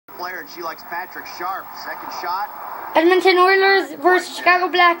player, and she likes Patrick Sharp. Second shot. Edmonton Oilers versus Chicago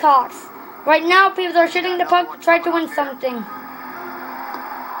Blackhawks. Right now, people are shooting the puck to try to win something. And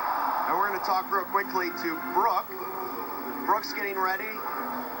we're going to talk real quickly to Brooke. Brooke's getting ready,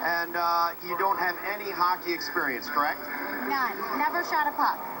 and you don't have any hockey experience, correct? None. Never shot a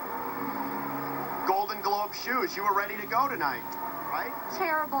puck. Golden Globe shoes. You were ready to go tonight, right?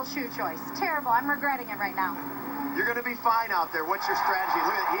 Terrible shoe choice. Terrible. I'm regretting it right now. You're going to be fine out there. What's your strategy?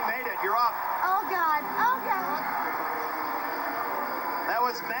 Look at, he made it. You're up. Oh, God. Oh, God. That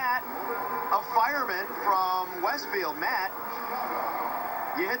was Matt, a fireman from Westfield. Matt,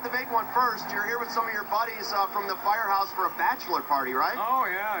 you hit the big one first. You're here with some of your buddies from the firehouse for a bachelor party, right? Oh,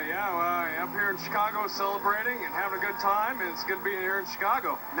 yeah. Up here in Chicago celebrating and having a good time, and it's good to be here in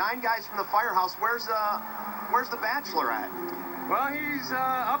Chicago. 9 guys from the firehouse. Where's the bachelor at? Well, he's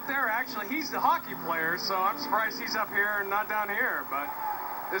up there, actually. He's the hockey player, so I'm surprised he's up here and not down here, but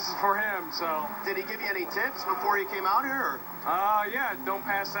this is for him, so. Did he give you any tips before you came out here? Yeah, don't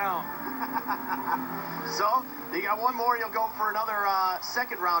pass out. So, you got one more, you'll go for another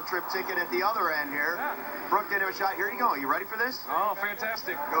second round trip ticket at the other end here. Yeah. Brooke didn't have a shot. Here you go. You ready for this? Oh,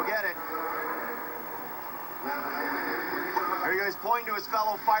 fantastic. Go get it. There he goes, pointing to his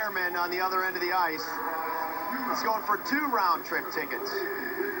fellow firemen on the other end of the ice. He's going for 2 round trip tickets.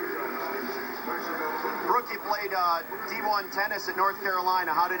 Brooke, you played D1 tennis at North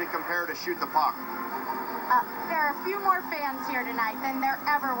Carolina. How did it compare to shoot the puck? There are a few more fans here tonight than there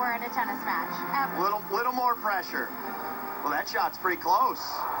ever were at a tennis match. Ever. Little more pressure. Well, that shot's pretty close.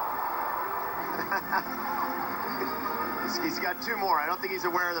 He's got 2 more. I don't think he's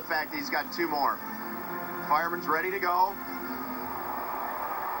aware of the fact that he's got 2 more. Fireman's ready to go.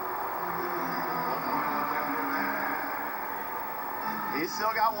 He's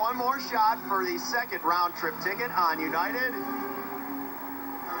still got 1 more shot for the second round trip ticket on United.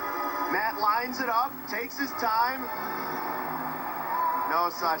 Matt lines it up, takes his time. No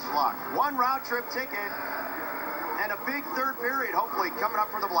such luck. 1 round trip ticket and a big third period, hopefully, coming up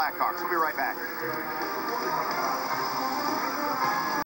for the Blackhawks. We'll be right back.